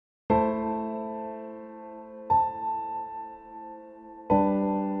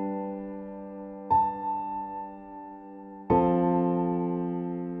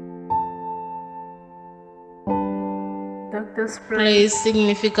Doctors play a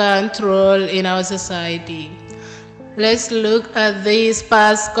significant role in our society. Let's look at this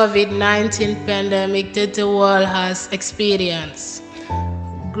past COVID-19 pandemic that the world has experienced.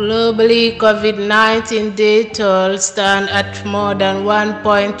 Globally, COVID-19 death toll stand at more than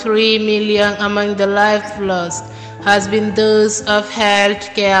 1.3 million. Among the lives lost has been those of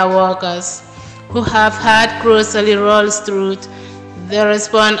healthcare workers who have had crucial roles through their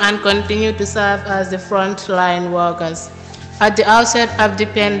response and continue to serve as the frontline workers. At the outset of the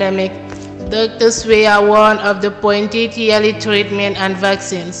pandemic, doctors were warned of the pointed yearly treatment and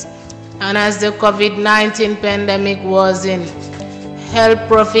vaccines, and as the COVID-19 pandemic worsened, health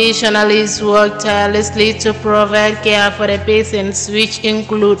professionals worked tirelessly to provide care for the patients, which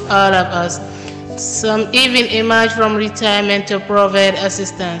include all of us. Some even emerged from retirement to provide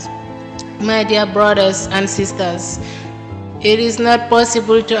assistance. My dear brothers and sisters, it is not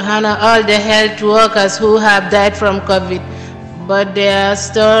possible to honor all the health workers who have died from COVID, but their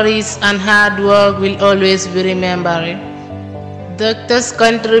stories and hard work will always be remembered. Doctors'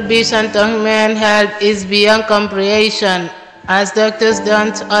 contribution to human health is beyond comprehension, as doctors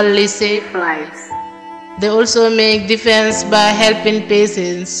don't only save lives. They also make difference by helping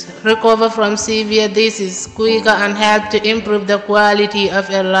patients recover from severe disease quicker and help to improve the quality of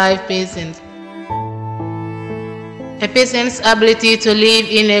a life patient. A patient's ability to live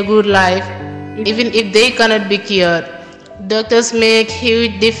in a good life, even if they cannot be cured. Doctors make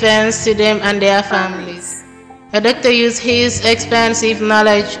huge difference to them and their families. A doctor uses his expansive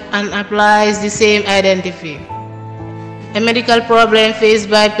knowledge and applies the same identity. A medical problem faced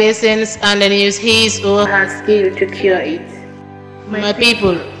by patients and then use his or her skill to cure it. My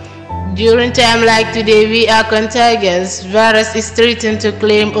people, during time like today, we are contagious. Virus is threatening to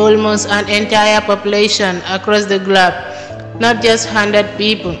claim almost an entire population across the globe, not just 100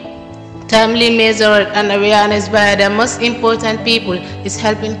 people. Timely measure and awareness by the most important people is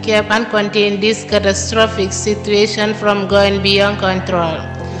helping keep and contain this catastrophic situation from going beyond control.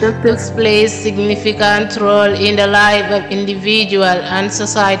 Doctors play a significant role in the life of individual and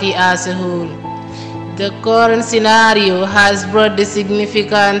society as a whole. The current scenario has brought the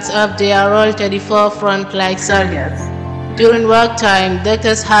significance of their role to the forefront like soldiers. During work time,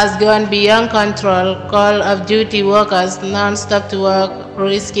 doctors has gone beyond control, call of duty workers non-stop to work,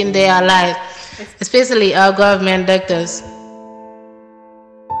 risking their lives, especially our government doctors.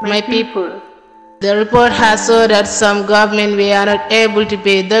 My people, the report has shown that some government were not able to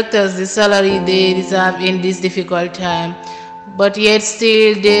pay doctors the salary they deserve in this difficult time, but yet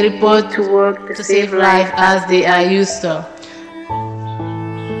still they report to work to save life as they are used to.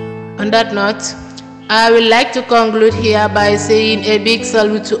 On that note, I would like to conclude here by saying a big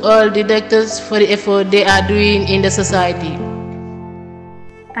salute to all the doctors for the effort they are doing in the society.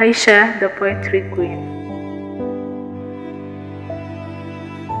 Aisha, the poetry queen.